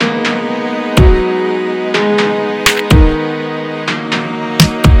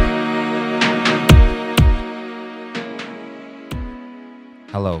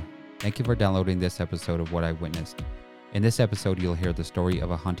Thank you for downloading this episode of What I Witnessed. In this episode, you'll hear the story of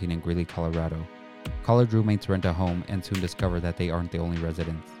a haunting in Greeley, Colorado. College roommates rent a home and soon discover that they aren't the only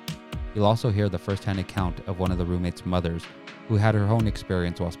residents. You'll also hear the first-hand account of one of the roommates' mothers who had her own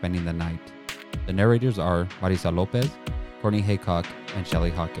experience while spending the night. The narrators are Marisa Lopez, Courtney Haycock, and Shelly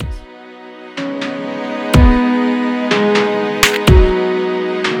Hawkins.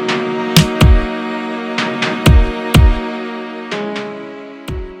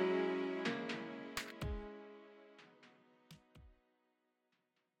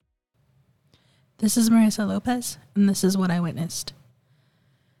 This is Marisa Lopez, and this is What I Witnessed.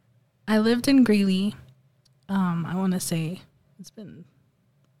 I lived in Greeley, I want to say it's been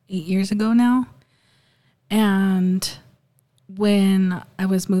 8 years ago now. And when I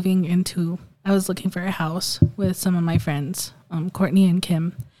was I was looking for a house with some of my friends, Courtney and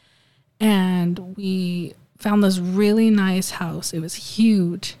Kim. And we found this really nice house. It was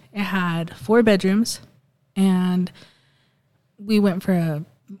huge. It had 4 bedrooms, and we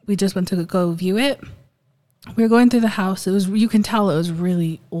just went to go view it. We were going through the house. You can tell it was a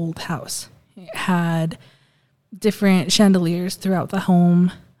really old house. It had different chandeliers throughout the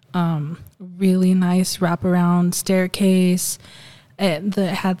home. Really nice wraparound staircase. It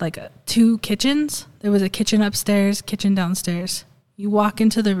had like 2 kitchens. There was a kitchen upstairs, kitchen downstairs. You walk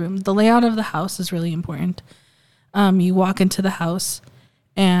into the room. The layout of the house is really important. You walk into the house,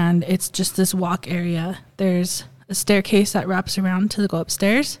 and it's just this walk area. There's a staircase that wraps around to go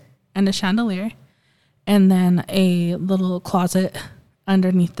upstairs, and a chandelier, and then a little closet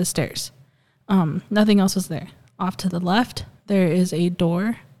underneath the stairs. Nothing else was there. Off to the left, there is a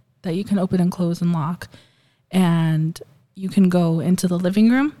door that you can open and close and lock, and you can go into the living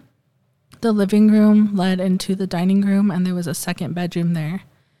room. The living room led into the dining room, and there was a second bedroom there,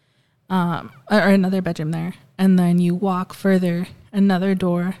 or another bedroom there. And then you walk further, another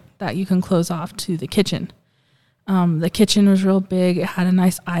door that you can close off to the kitchen. The kitchen was real big. It had a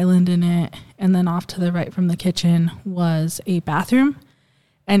nice island in it. And then off to the right from the kitchen was a bathroom.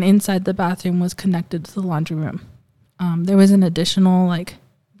 And inside the bathroom was connected to the laundry room. There was an additional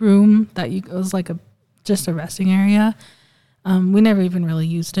room it was just a resting area. We never even really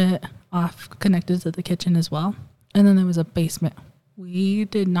used it, off connected to the kitchen as well. And then there was a basement. We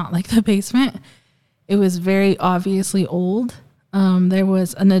did not like the basement. It was very obviously old. There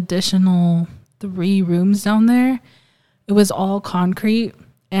was an additional 3 rooms down there. It was all concrete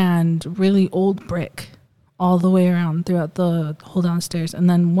and really old brick all the way around throughout the whole downstairs. And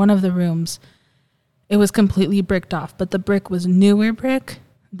then one of the rooms, it was completely bricked off, but the brick was newer brick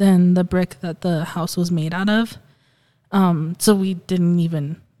than the brick that the house was made out of. So we didn't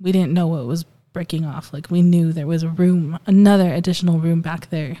know what was breaking off. We knew there was another additional room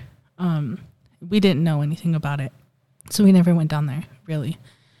back there. We didn't know anything about it, so we never went down there, really.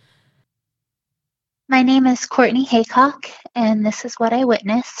 My name is Courtney Haycock, and this is What I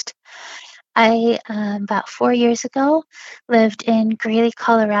Witnessed. I, about 4 years ago, lived in Greeley,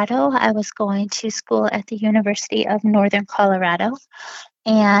 Colorado. I was going to school at the University of Northern Colorado,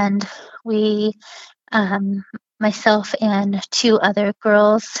 and we, myself and 2 other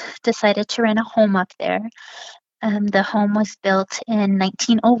girls, decided to rent a home up there. The home was built in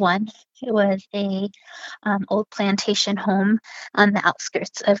 1901. It was a old plantation home on the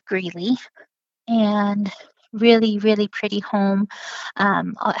outskirts of Greeley. And really, really pretty home.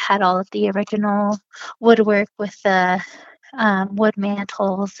 It had all of the original woodwork with the wood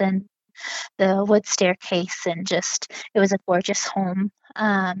mantles and the wood staircase, and it was a gorgeous home.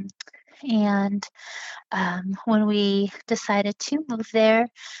 And when we decided to move there,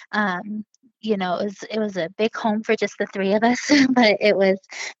 it was a big home for just the 3 of us, but it was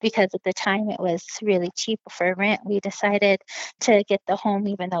because at the time it was really cheap for rent. We decided to get the home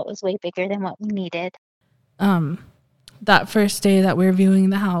even though it was way bigger than what we needed. That first day that we're viewing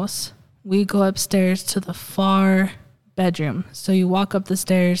the house, we go upstairs to the far bedroom. So you walk up the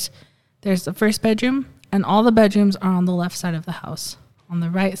stairs, there's the first bedroom, and all the bedrooms are on the left side of the house. On the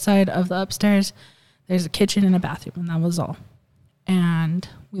right side of the upstairs, there's a kitchen and a bathroom, and that was all. And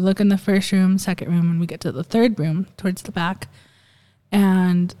we look in the first room, second room, and we get to the third room towards the back.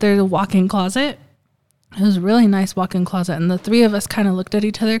 And there's a walk-in closet. It was a really nice walk-in closet. And the 3 of us kind of looked at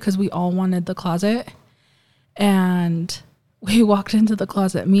each other because we all wanted the closet. And we walked into the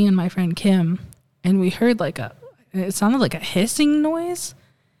closet, me and my friend Kim, and we heard it sounded like a hissing noise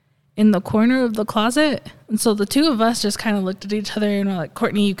in the corner of the closet. And so the 2 of us just kind of looked at each other and were like,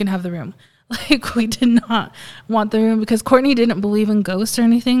 Courtney, you can have the room. We did not want the room because Courtney didn't believe in ghosts or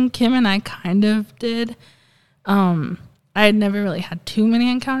anything. Kim and I kind of did. I had never really had too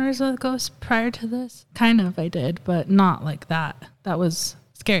many encounters with ghosts prior to this. Kind of, I did, but not like that. That was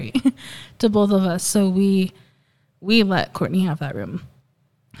scary to both of us. So we let Courtney have that room.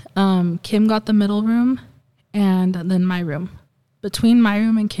 Kim got the middle room, and then my room. Between my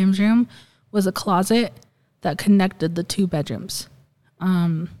room and Kim's room was a closet that connected the 2 bedrooms.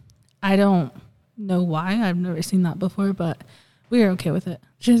 I don't know why. I've never seen that before, but we were okay with it.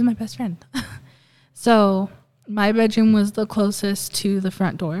 She was my best friend. So my bedroom was the closest to the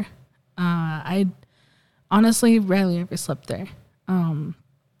front door. I honestly rarely ever slept there.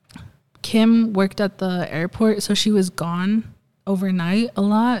 Kim worked at the airport, so she was gone overnight a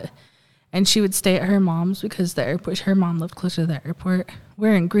lot, and she would stay at her mom's because her mom lived closer to the airport.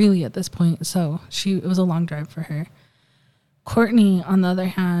 We're in Greeley at this point, so it was a long drive for her. Courtney, on the other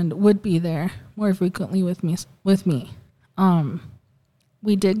hand, would be there more frequently with me.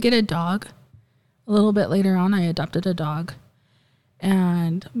 We did get a dog. A little bit later on, I adopted a dog.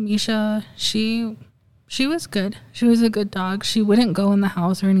 And Misha, she was good. She was a good dog. She wouldn't go in the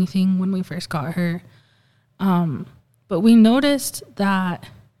house or anything when we first got her. But we noticed that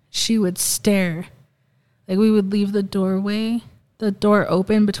she would stare. Like, we would leave the door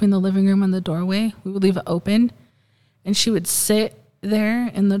open between the living room and the doorway. We would leave it open. And she would sit there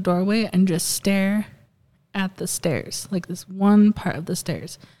in the doorway and just stare at the stairs, like this one part of the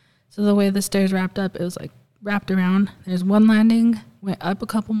stairs. So the way the stairs wrapped up, it was like wrapped around. There's one landing, went up a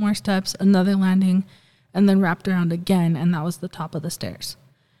couple more steps, another landing, and then wrapped around again, and that was the top of the stairs.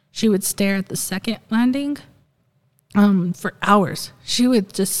 She would stare at the second landing for hours. She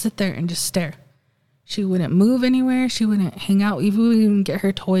would just sit there and just stare. She wouldn't move anywhere. She wouldn't hang out. We would even get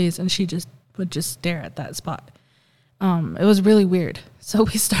her toys, and she would just stare at that spot. It was really weird. So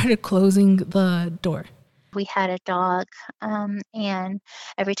we started closing the door. We had a dog, and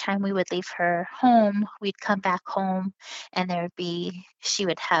every time we would leave her home, we'd come back home, and she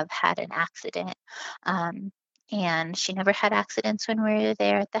would have had an accident. And she never had accidents when we were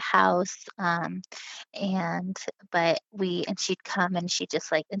there at the house. She'd come and she'd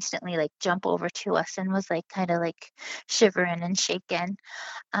just like instantly like jump over to us and was like kind of like shivering and shaking.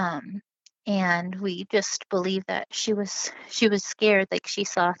 And we just believed that she was scared, like she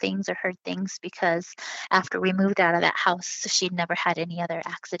saw things or heard things, because after we moved out of that house, she'd never had any other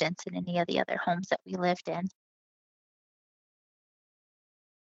accidents in any of the other homes that we lived in.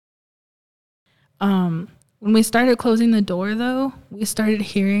 When we started closing the door, though, we started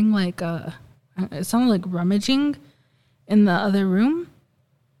hearing like it sounded like rummaging in the other room.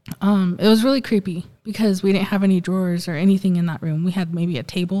 It was really creepy because we didn't have any drawers or anything in that room. We had maybe a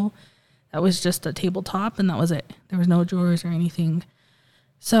table that was just a tabletop, and that was it. There was no drawers or anything.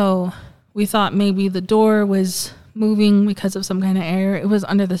 So we thought maybe the door was moving because of some kind of air. It was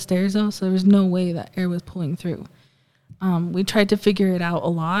under the stairs, though, so there was no way that air was pulling through. We tried to figure it out a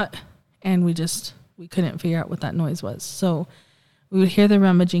lot, and we couldn't figure out what that noise was. So we would hear the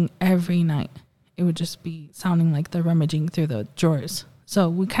rummaging every night. It would just be sounding like the rummaging through the drawers. So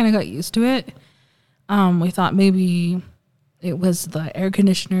we kind of got used to it. We thought maybe it was the air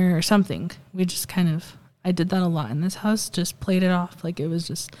conditioner or something. We just I did that a lot in this house, just played it off like it was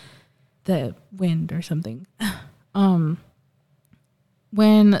just the wind or something.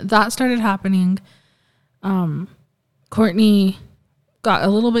 When that started happening, Courtney got a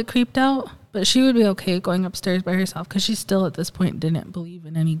little bit creeped out, but she would be okay going upstairs by herself because she still at this point didn't believe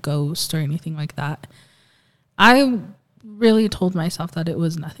in any ghosts or anything like that. I really told myself that it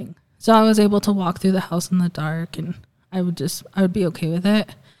was nothing. So I was able to walk through the house in the dark, and I would be okay with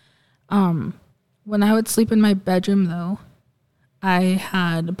it. When I would sleep in my bedroom, though, I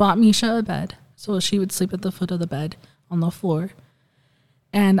had bought Misha a bed, so she would sleep at the foot of the bed on the floor.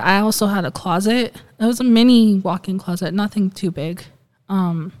 And I also had a closet. It was a mini walk-in closet, nothing too big,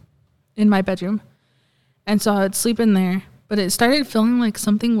 in my bedroom. And so I would sleep in there, but it started feeling like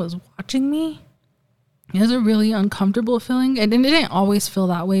something was watching me. It was a really uncomfortable feeling, and it didn't always feel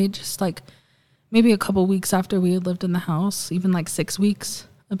that way, just like maybe a couple weeks after we had lived in the house, even like 6 weeks,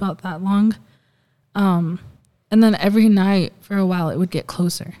 about that long. And then every night for a while, it would get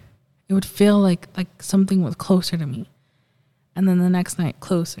closer. It would feel like something was closer to me. And then the next night,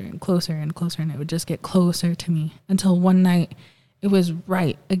 closer and closer and closer, and it would just get closer to me until one night it was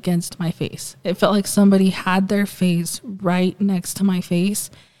right against my face. It felt like somebody had their face right next to my face,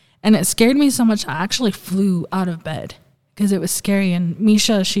 and it scared me so much I actually flew out of bed because it was scary. And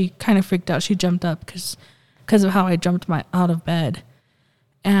Misha, she kind of freaked out. She jumped up because of how I jumped out of bed.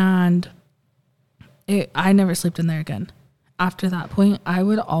 And I never slept in there again. After that point, I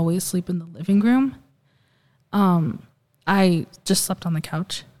would always sleep in the living room. I just slept on the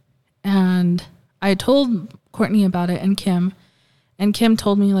couch. And I told Courtney about it and Kim. And Kim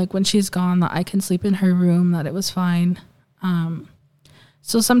told me, like, when she's gone, that I can sleep in her room, that it was fine.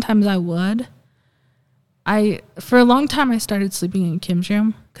 So sometimes I would. For a long time, I started sleeping in Kim's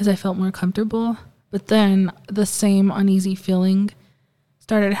room because I felt more comfortable. But then the same uneasy feeling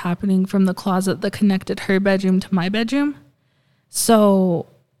started happening from the closet that connected her bedroom to my bedroom. So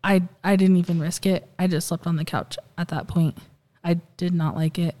I didn't even risk it. I just slept on the couch at that point. I did not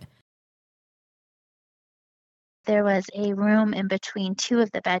like it. There was a room in between two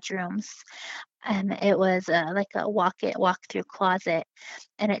of the bedrooms, and it was like a walk-through closet,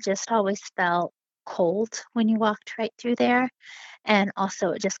 and it just always felt cold when you walked right through there. And also,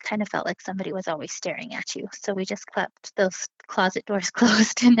 it just kind of felt like somebody was always staring at you. So we just kept those closet doors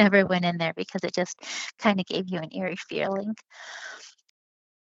closed and never went in there because it just kind of gave you an eerie feeling.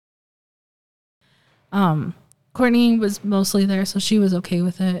 Courtney was mostly there, so she was okay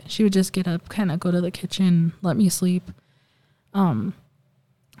with it. She would just get up, kind of go to the kitchen, let me sleep.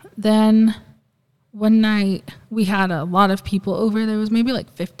 Then one night we had a lot of people over. There was maybe like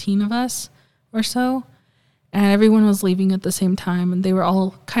 15 of us or so, and everyone was leaving at the same time, and they were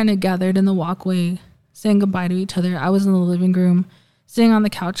all kind of gathered in the walkway saying goodbye to each other. I was in the living room sitting on the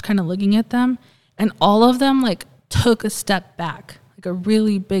couch kind of looking at them, and all of them like took a step back, like a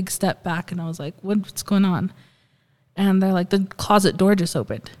really big step back, and I was like, what's going on? And they're like, the closet door just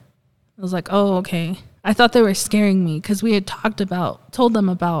opened. I was like, oh, okay. I thought they were scaring me because we had told them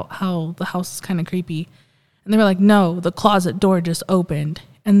about how the house is kind of creepy. And they were like, no, the closet door just opened.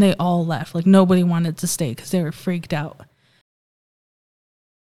 And they all left. Like, nobody wanted to stay because they were freaked out.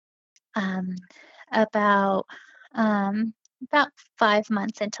 About 5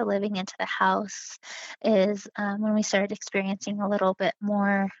 months into living into the house is when we started experiencing a little bit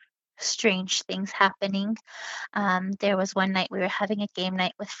more strange things happening. There was one night we were having a game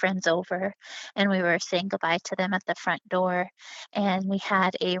night with friends over, and we were saying goodbye to them at the front door, and we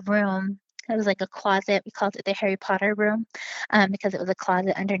had a room. It was like a closet. We called it the Harry Potter room because it was a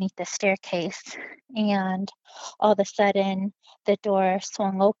closet underneath the staircase. And all of a sudden, the door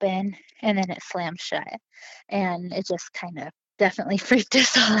swung open and then it slammed shut. And it just kind of definitely freaked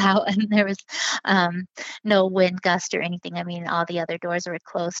us all out. And there was no wind gust or anything. I mean, all the other doors were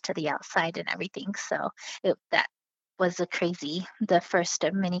closed to the outside and everything. So that was the first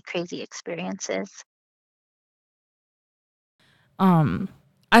of many crazy experiences.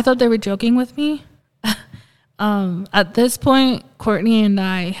 I thought they were joking with me. At this point, Courtney and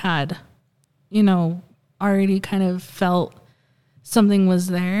I had, already kind of felt something was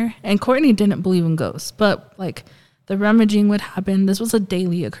there. And Courtney didn't believe in ghosts, but like the rummaging would happen. This was a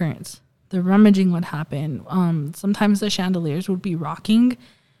daily occurrence. The rummaging would happen. Sometimes the chandeliers would be rocking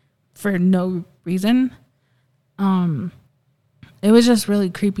for no reason. It was just really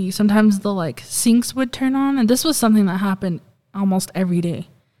creepy. Sometimes the sinks would turn on, and this was something that happened almost every day.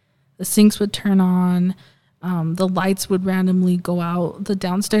 The sinks would turn on, the lights would randomly go out. The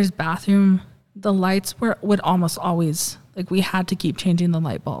downstairs bathroom, the lights would almost always, we had to keep changing the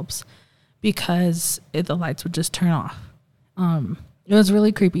light bulbs because the lights would just turn off. It was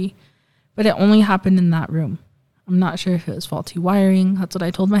really creepy, but it only happened in that room. I'm not sure if it was faulty wiring. That's what I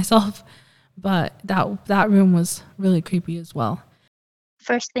told myself, but that room was really creepy as well.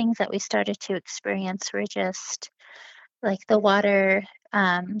 First things that we started to experience were just like the water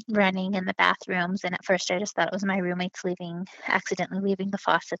running in the bathrooms. And at first I just thought it was my roommates accidentally leaving the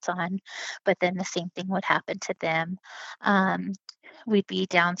faucets on. But then the same thing would happen to them. We'd be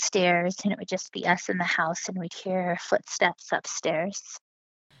downstairs and it would just be us in the house and we'd hear footsteps upstairs.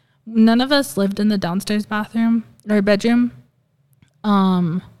 None of us lived in the downstairs bathroom or bedroom.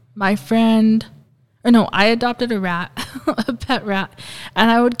 My friend, I adopted a rat, a pet rat,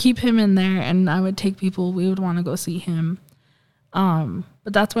 and I would keep him in there and I would take people, we would want to go see him.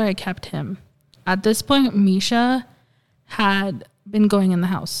 But that's where I kept him. At this point, Misha had been going in the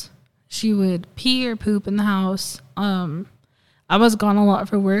house. She would pee or poop in the house. I was gone a lot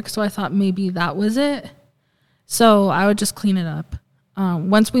for work, so I thought maybe that was it. So I would just clean it up.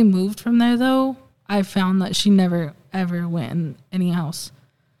 Once we moved from there, though, I found that she never, ever went in any house.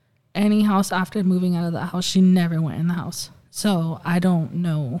 Any house after moving out of the house, she never went in the house. So I don't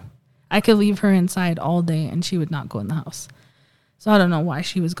know. I could leave her inside all day and she would not go in the house. So I don't know why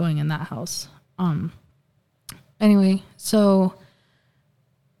she was going in that house. Anyway, so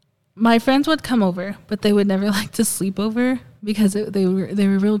my friends would come over, but they would never like to sleep over because they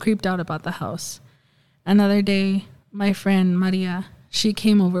were real creeped out about the house. Another day, my friend Maria, she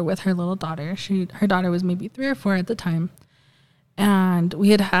came over with her little daughter. Her daughter was maybe 3 or 4 at the time. And we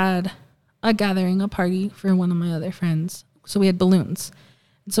had a gathering, a party for one of my other friends. So we had balloons.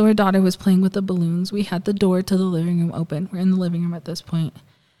 And so her daughter was playing with the balloons. We had the door to the living room open. We're in the living room at this point.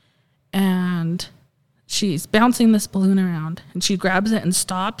 And she's bouncing this balloon around, and she grabs it and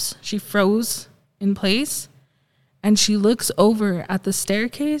stops. She froze in place, and she looks over at the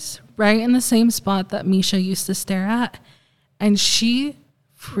staircase right in the same spot that Misha used to stare at, and she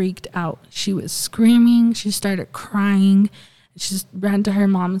freaked out. She was screaming. She started crying. She just ran to her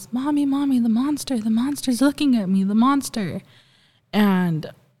mom's, Mommy, the monster's looking at me, the monster.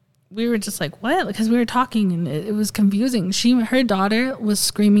 And we were just like, what? Because we were talking, and it was confusing. Her daughter was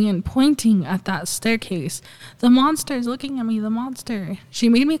screaming and pointing at that staircase. The monster's looking at me, the monster. She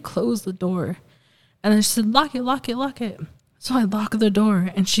made me close the door. And then she said, lock it. So I locked the door,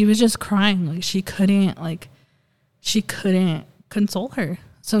 and she was just crying. Like, she couldn't console her.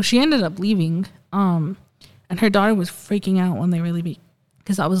 So she ended up leaving. And her daughter was freaking out when they were leaving,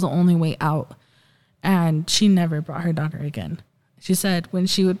 because that was the only way out. And she never brought her daughter again. She said when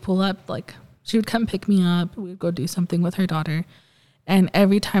she would pull up, like, she would come pick me up. We would go do something with her daughter. And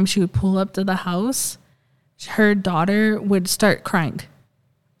every time she would pull up to the house, her daughter would start crying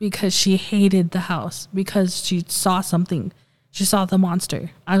because she hated the house, because she saw something. She saw the monster.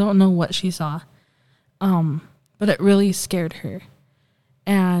 I don't know what she saw. But it really scared her.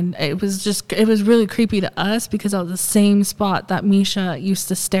 And it was really creepy to us, because that was the same spot that Misha used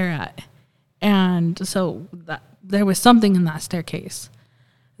to stare at. And so that there was something in that staircase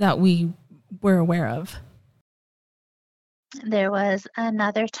that we were aware of. There was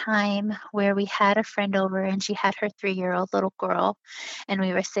another time where we had a friend over, and she had her 3-year-old little girl, and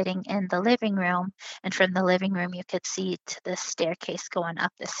we were sitting in the living room, and from the living room you could see to the staircase going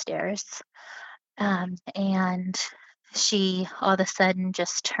up the stairs. And she all of a sudden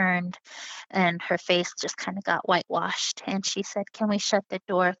just turned, and her face just kind of got whitewashed, and she said, can we shut the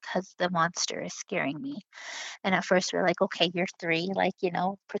door, because the monster is scaring me? And at first we were like, okay, you're 3, like,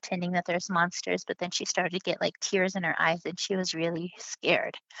 pretending that there's monsters. But then she started to get like tears in her eyes, and she was really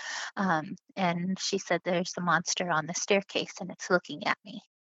scared. And she said, there's the monster on the staircase, and it's looking at me.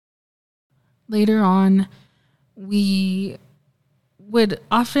 Later on, we would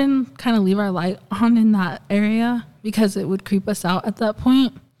often kind of leave our light on in that area, because it would creep us out at that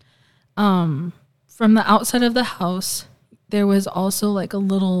point. From the outside of the house, there was also like a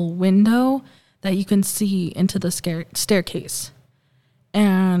little window that you can see into the staircase.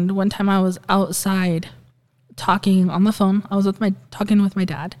 And one time I was outside talking on the phone. I was talking with my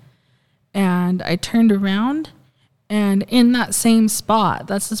dad, and I turned around, and in that same spot,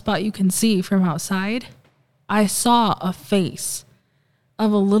 that's the spot you can see from outside, I saw a face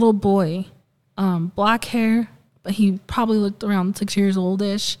of a little boy, black hair, but he probably looked around 6 years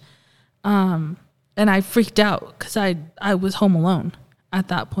oldish. And I freaked out because I was home alone at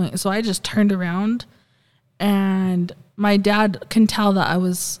that point. So I just turned around, and my dad can tell that I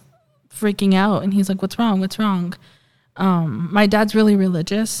was freaking out, and he's like, what's wrong? My dad's really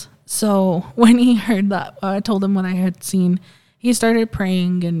religious. So when he heard that, I told him what I had seen. He started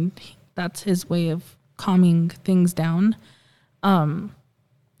praying, and that's his way of calming things down.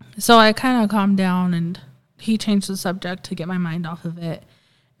 So I kind of calmed down, and he changed the subject to get my mind off of it.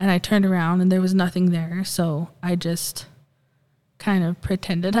 And I turned around, and there was nothing there. So I just kind of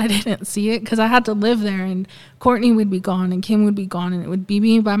pretended I didn't see it, because I had to live there, and Courtney would be gone, and Kim would be gone, and it would be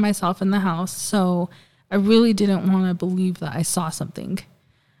me by myself in the house. So I really didn't want to believe that I saw something.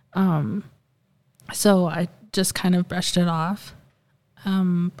 So I just kind of brushed it off.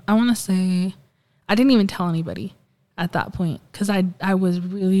 I want to say I didn't even tell anybody at that point, because I was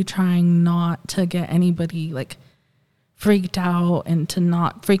really trying not to get anybody like freaked out, and to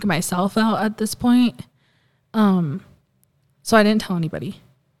not freak myself out at this point. So I didn't tell anybody.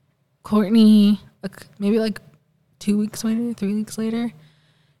 Courtney, maybe like 2 weeks later, 3 weeks later,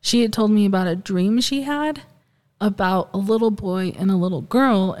 she had told me about a dream she had about a little boy and a little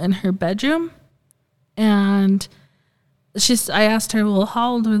girl in her bedroom. And I asked her, well,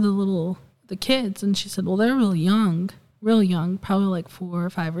 how old are the kids? And she said, well, they're real young, probably like 4 or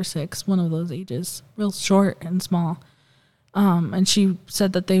 5 or 6, one of those ages, real short and small. And she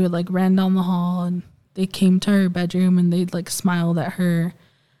said that they would like ran down the hall, and they came to her bedroom, and they'd like smiled at her.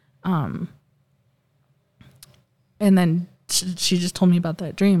 And then she just told me about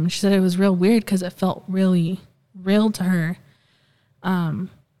that dream. She said it was real weird because it felt really real to her. And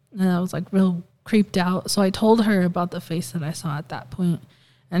I was like real creeped out. So I told her about the face that I saw at that point,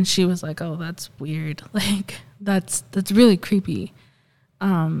 and she was like, oh, that's weird. Like that's really creepy.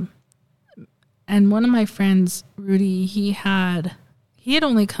 And one of my friends, Rudy, he had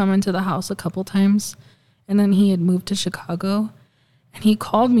only come into the house a couple times, and then he had moved to Chicago, and he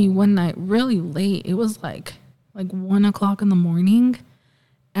called me one night really late. It was like 1 o'clock in the morning,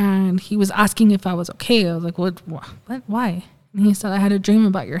 and he was asking if I was okay. I was like, what, why? And he said, I had a dream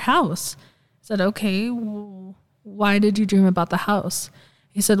about your house. said, okay, well, why did you dream about the house?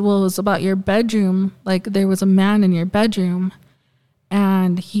 He said, well, it was about your bedroom. Like, there was a man in your bedroom,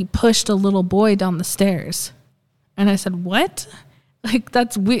 and he pushed a little boy down the stairs. And I said, what? Like,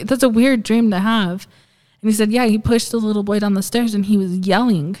 that's weird. That's a weird dream to have. And he said, yeah, he pushed the little boy down the stairs, and he was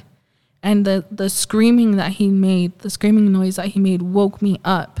yelling. And the screaming that he made, the screaming noise that he made woke me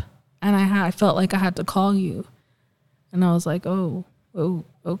up. And I felt like I had to call you. And I was like, oh,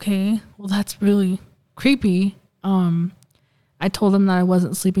 okay. Well, that's really creepy. I told him that I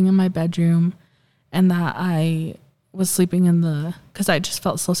wasn't sleeping in my bedroom and that I was sleeping because I just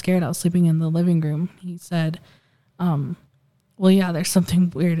felt so scared. I was sleeping in the living room. He said, well, yeah, there's something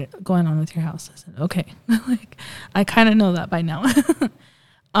weird going on with your house. I said, okay. Like, I kind of know that by now.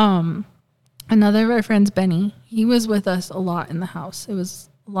 Another of our friends, Benny, he was with us a lot in the house. It was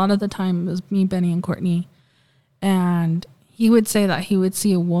a lot of the time it was me, Benny, and Courtney. And he would say that he would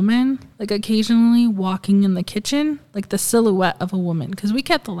see a woman, like, occasionally walking in the kitchen, like the silhouette of a woman, because we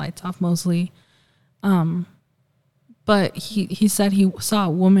kept the lights off mostly. But he said he saw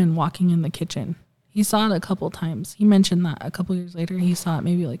a woman walking in the kitchen. He saw it a couple times. He mentioned that a couple years later, he saw it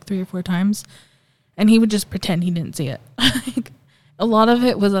maybe like 3 or 4 times, and he would just pretend he didn't see it. Like, a lot of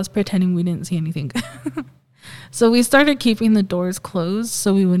it was us pretending we didn't see anything. So we started keeping the doors closed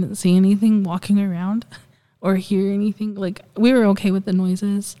so we wouldn't see anything walking around or hear anything. Like, we were okay with the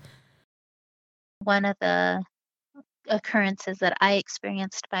noises. One of the occurrences that I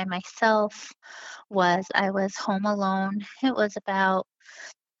experienced by myself was I was home alone. It was about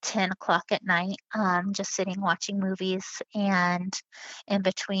 10 o'clock at night, just sitting watching movies, and in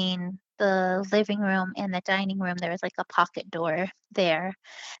between the living room and the dining room there was like a pocket door there,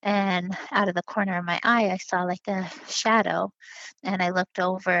 and out of the corner of my eye I saw like a shadow, and I looked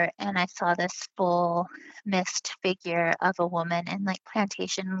over and I saw this full mist figure of a woman in like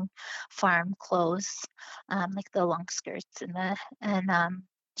plantation farm clothes, like the long skirts and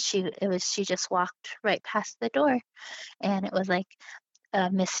she just walked right past the door, and it was like a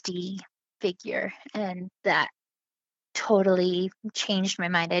misty figure, and that totally changed my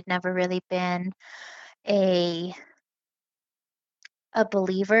mind. I'd never really been a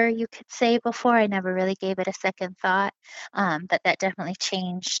believer, you could say, before. I never really gave it a second thought, but that definitely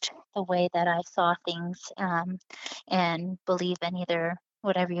changed the way that I saw things, and believe in either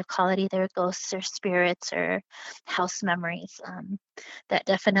whatever you call it, either ghosts or spirits or house memories. That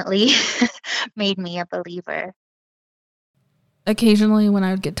definitely made me a believer. Occasionally, when I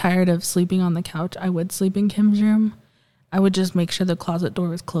would get tired of sleeping on the couch, I would sleep in Kim's room. I would just make sure the closet door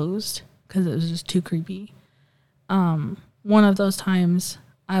was closed because it was just too creepy. One of those times,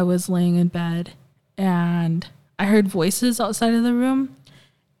 I was laying in bed and I heard voices outside of the room.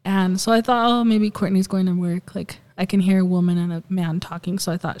 And so I thought, oh, maybe Courtney's going to work. Like, I can hear a woman and a man talking.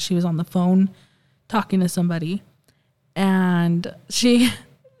 So I thought she was on the phone talking to somebody. And she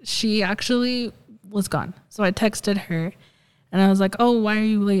actually was gone. So I texted her. And I was like, oh, why are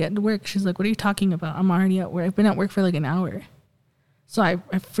you late at work? She's like, what are you talking about? I'm already at work. I've been at work for like an hour. So I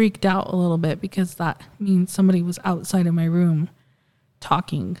freaked out a little bit because that means somebody was outside of my room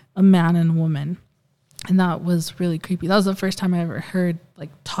talking, a man and a woman. And that was really creepy. That was the first time I ever heard like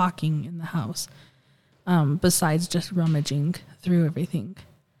talking in the house, besides just rummaging through everything.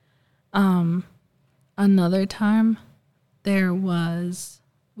 Another time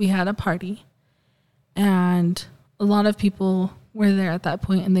we had a party, and a lot of people were there at that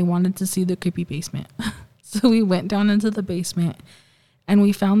point and they wanted to see the creepy basement. So we went down into the basement and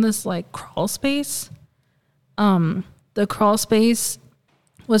we found this like crawl space. The crawl space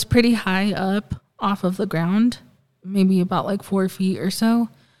was pretty high up off of the ground, maybe about like 4 feet or so.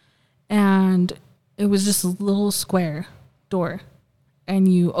 And it was just a little square door,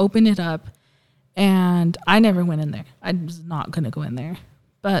 and you open it up, and I never went in there. I was not going to go in there,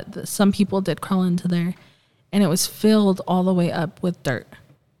 but some people did crawl into there. And it was filled all the way up with dirt.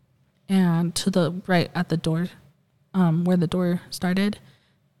 And to the right at the door, where the door started.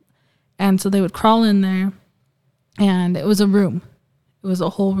 And so they would crawl in there. And it was a room. It was a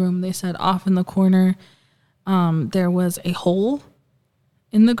whole room. They said off in the corner, there was a hole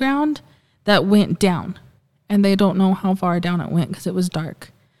in the ground that went down. And they don't know how far down it went because it was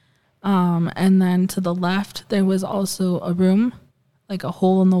dark. And then to the left, there was also a room, like a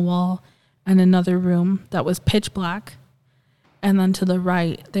hole in the wall, and another room that was pitch black. And then to the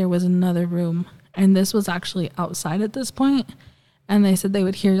right, there was another room. And this was actually outside at this point. And they said they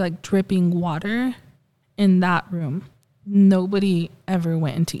would hear like dripping water in that room. Nobody ever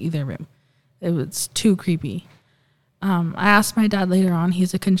went into either room. It was too creepy. I asked my dad later on,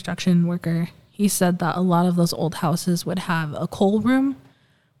 he's a construction worker. He said that a lot of those old houses would have a coal room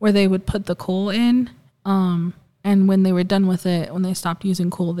where they would put the coal in. And when they were done with it, when they stopped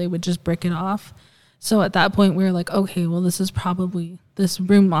using coal, they would just brick it off. So at that point, we were like, okay, well, this is probably this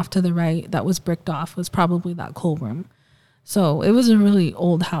room off to the right that was bricked off was probably that coal room. So it was a really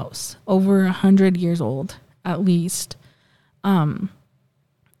old house, over 100 years old, at least.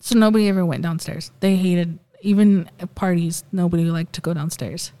 So nobody ever went downstairs. They hated, even at parties, nobody liked to go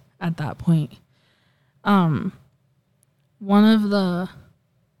downstairs at that point. One of the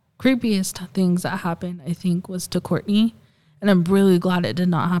creepiest things that happened, I think, was to Courtney. And I'm really glad it did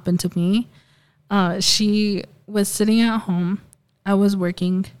not happen to me. She was sitting at home. I was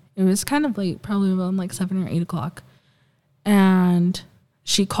working. It was kind of late, probably around like 7 or 8 o'clock. And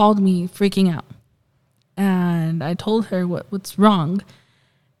she called me freaking out. And I told her what's wrong.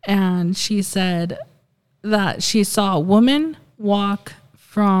 And she said that she saw a woman walk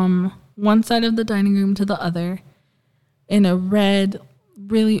from one side of the dining room to the other in a red,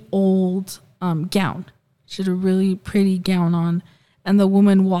 really old gown. She had a really pretty gown on. And the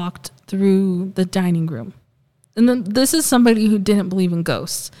woman walked through the dining room. And then this is somebody who didn't believe in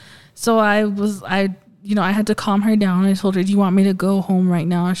ghosts. So I had to calm her down. I told her, do you want me to go home right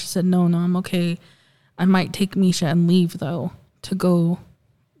now? She said, no, I'm okay. I might take Misha and leave, though, to go.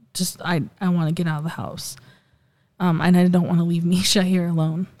 I want to get out of the house. And I don't want to leave Misha here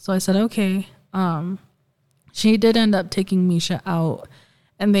alone. So I said, okay. She did end up taking Misha out.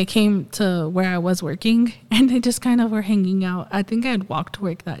 And they came to where I was working. And they just kind of were hanging out. I think I had walked to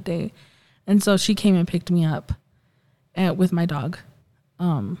work that day. And so she came and picked me up with my dog.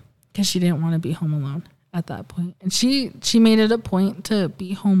 Because she didn't want to be home alone at that point. And she made it a point to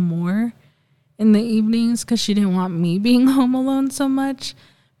be home more in the evenings because she didn't want me being home alone so much,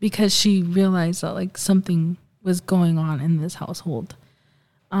 because she realized that like something was going on in this household.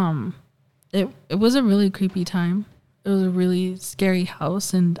 It was a really creepy time. It was a really scary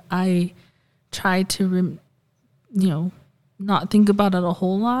house, and I tried to not think about it a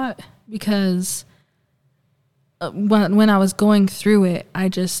whole lot, because when I was going through it, I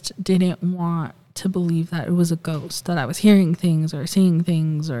just didn't want to believe that it was a ghost, that I was hearing things or seeing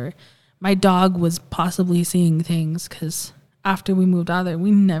things, or my dog was possibly seeing things, because after we moved out of there, we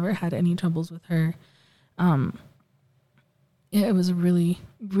never had any troubles with her. It was a really,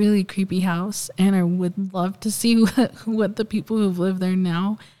 really creepy house, and I would love to see what the people who've lived there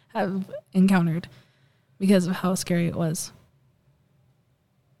now have encountered because of how scary it was.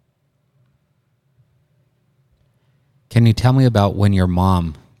 Can you tell me about when your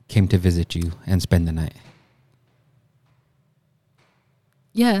mom came to visit you and spend the night?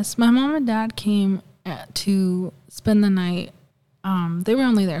 Yes, my mom and dad came to spend the night. They were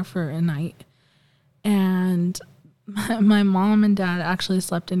only there for a night. And my mom and dad actually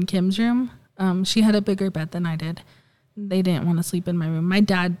slept in Kim's room. She had a bigger bed than I did. They didn't want to sleep in my room. My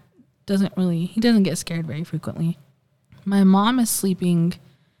dad he doesn't get scared very frequently. My mom is sleeping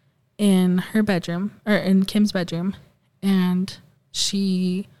in her bedroom, or in Kim's bedroom. And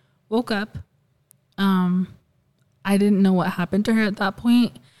she woke up. I didn't know what happened to her at that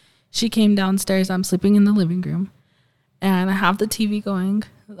point. She came downstairs. I'm sleeping in the living room. And I have the TV going.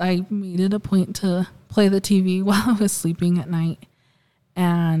 I made it a point to play the TV while I was sleeping at night.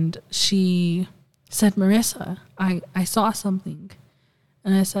 And she said, Marissa, I saw something.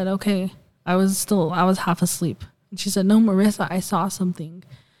 And I said, okay. I was half asleep. And she said, no, Marissa, I saw something.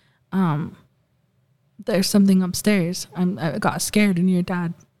 There's something upstairs. I got scared, and your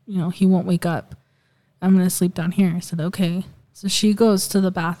dad, he won't wake up. I'm going to sleep down here. I said, okay. So she goes to the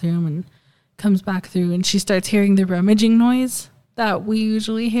bathroom and comes back through, and she starts hearing the rummaging noise that we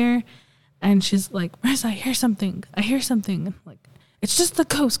usually hear. And she's like, Marissa, I hear something. And I'm like, it's just the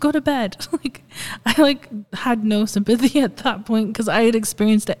ghost. Go to bed. I had no sympathy at that point, because I had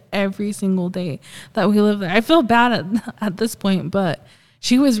experienced it every single day that we lived there. I feel bad at this point, but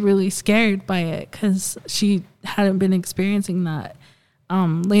she was really scared by it because she hadn't been experiencing that.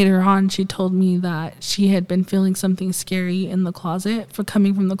 Later on, she told me that she had been feeling something scary in the closet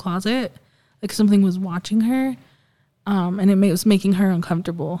coming from the closet, like something was watching her, and it was making her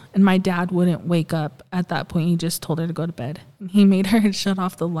uncomfortable. And my dad wouldn't wake up at that point. He just told her to go to bed. And he made her shut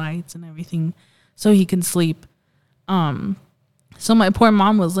off the lights and everything so he can sleep. So my poor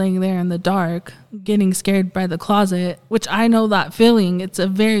mom was laying there in the dark, getting scared by the closet, which I know that feeling. It's a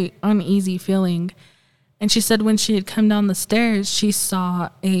very uneasy feeling. And she said when she had come down the stairs, she saw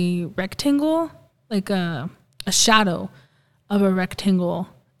a rectangle, like a shadow of a rectangle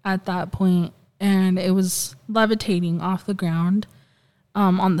at that point. And it was levitating off the ground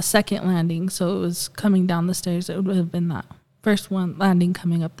on the second landing. So it was coming down the stairs. It would have been that first one landing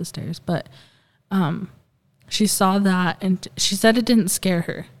coming up the stairs. But She saw that and she said it didn't scare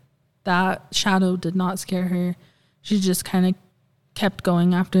her. That shadow did not scare her. She just kind of kept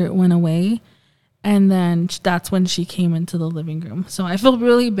going after it went away. And then that's when she came into the living room. So I feel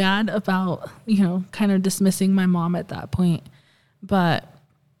really bad about, kind of dismissing my mom at that point. But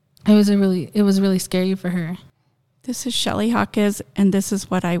it was really scary for her. This is Shelly Hawkes, and this is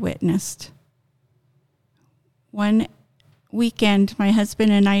what I witnessed. One weekend, my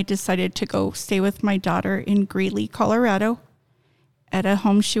husband and I decided to go stay with my daughter in Greeley, Colorado, at a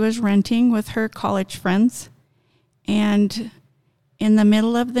home she was renting with her college friends. And in the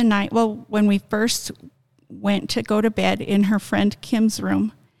middle of the night, when we first went to go to bed in her friend Kim's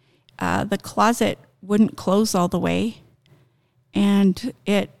room, the closet wouldn't close all the way. And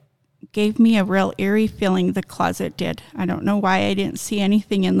it gave me a real eerie feeling, the closet did. I don't know why I didn't see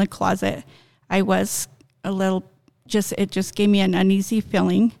anything in the closet. I was a little, it just gave me an uneasy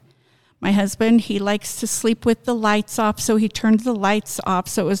feeling. My husband, he likes to sleep with the lights off, so he turned the lights off,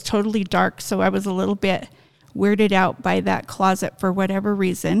 so it was totally dark. So I was a little bit weirded out by that closet for whatever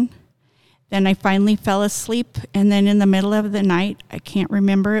reason. Then I finally fell asleep, and then in the middle of the night, I can't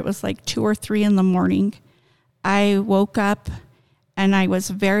remember, it was like 2 or 3 in the morning, I woke up and I was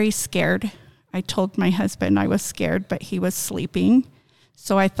very scared. I told my husband I was scared, but he was sleeping.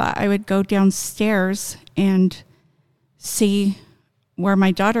 So I thought I would go downstairs and see where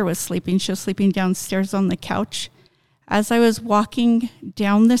my daughter was sleeping. She was sleeping downstairs on the couch. As I was walking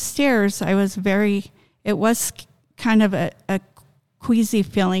down the stairs, it was kind of a queasy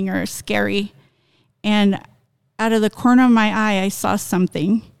feeling or scary. And out of the corner of my eye, I saw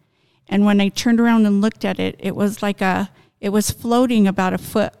something. And when I turned around and looked at it, it was floating about 1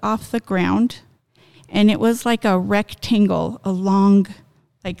 foot off the ground. And it was like a rectangle, a long,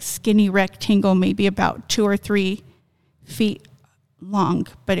 like skinny rectangle, maybe about 2 or 3 feet long,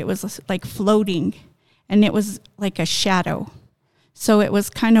 but it was like floating, and it was like a shadow. So it was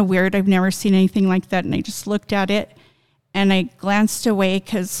kind of weird. I've never seen anything like that. And I just looked at it and I glanced away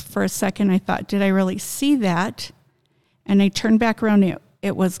because for a second I thought, did I really see that? And I turned back around,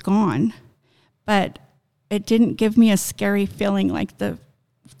 it was gone. But it didn't give me a scary feeling like the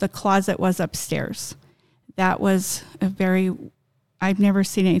closet was upstairs. That was I've never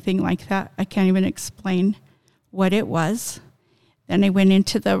seen anything like that. I can't even explain what it was. Then I went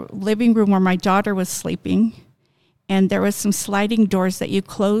into the living room where my daughter was sleeping, and there was some sliding doors that you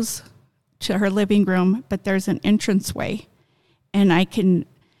close to her living room, but there's an entranceway. And I can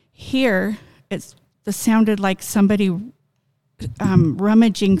hear it sounded like somebody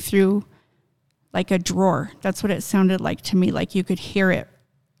rummaging through like a drawer. That's what it sounded like to me, like you could hear it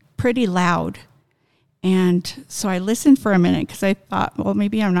pretty loud. And so I listened for a minute because I thought, well,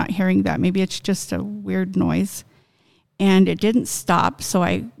 maybe I'm not hearing that. Maybe it's just a weird noise. And it didn't stop, so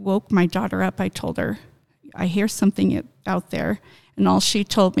I woke my daughter up. I told her, I hear something out there. And all she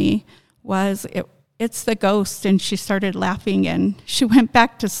told me was, it's the ghost. And she started laughing, and she went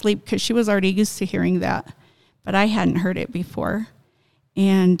back to sleep because she was already used to hearing that. But I hadn't heard it before.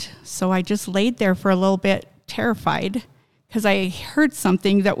 And so I just laid there for a little bit, terrified, because I heard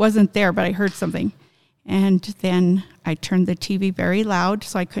something that wasn't there, but I heard something. And then I turned the TV very loud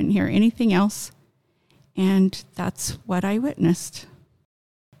so I couldn't hear anything else. And that's what I witnessed.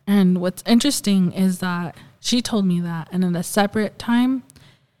 And what's interesting is that she told me that, and at a separate time,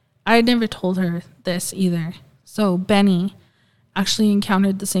 I never told her this either. So Benny actually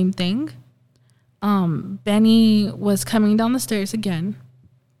encountered the same thing. Benny was coming down the stairs again.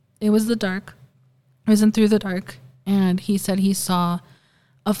 It was the dark. It was in through the dark. And he said he saw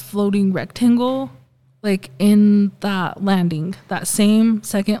a floating rectangle, like in that landing, that same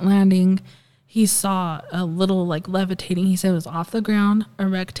second landing. He saw a little like levitating. He said it was off the ground, a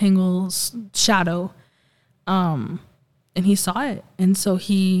rectangle shadow. And he saw it. And so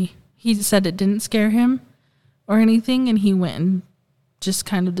he said it didn't scare him or anything. And he went and just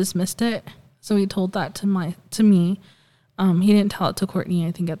kind of dismissed it. So he told that to me. He didn't tell it to Courtney,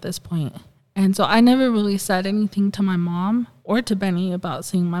 I think, at this point. And so I never really said anything to my mom or to Benny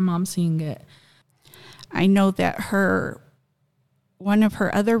about my mom seeing it. I know that one of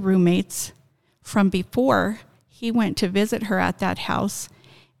her other roommates from before, he went to visit her at that house,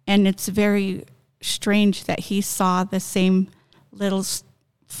 and it's very strange that he saw the same little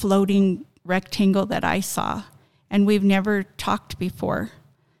floating rectangle that I saw, and we've never talked before.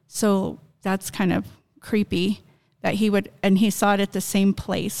 So that's kind of creepy that he saw it at the same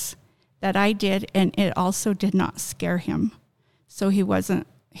place that I did, and it also did not scare him. So he wasn't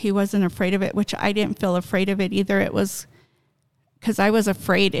afraid of it, which I didn't feel afraid of it either. It was because I was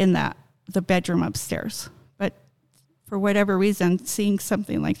afraid in the bedroom upstairs. But for whatever reason, seeing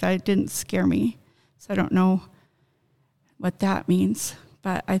something like that, it didn't scare me. So I don't know what that means.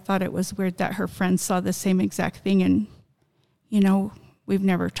 But I thought it was weird that her friends saw the same exact thing, and, we've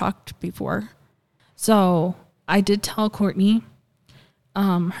never talked before. So I did tell Courtney.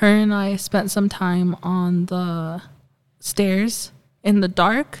 Her and I spent some time on the stairs in the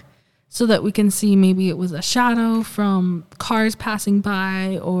dark so that we can see maybe it was a shadow from cars passing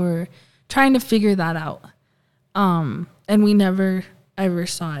by, or trying to figure that out. And we never ever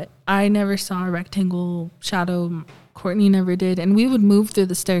saw it. I never saw a rectangle shadow. Courtney never did. And we would move through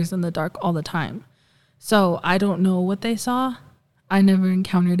the stairs in the dark all the time. So I don't know what they saw. I never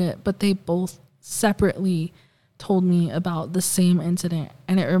encountered it, but they both separately told me about the same incident.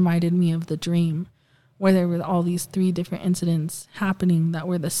 And it reminded me of the dream, where there were all these 3 different incidents happening that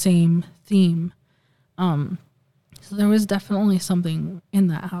were the same theme. So there was definitely something in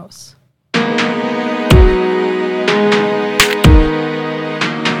that house.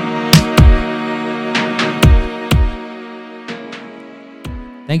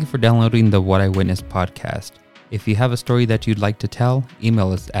 Thank you for downloading the What I Witnessed podcast. If you have a story that you'd like to tell,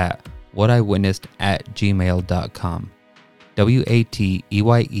 email us at whatIwitnessed@gmail.com.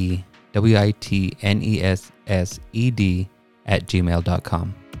 WATEYEWITNESSED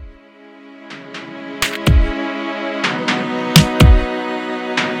 @gmail.com.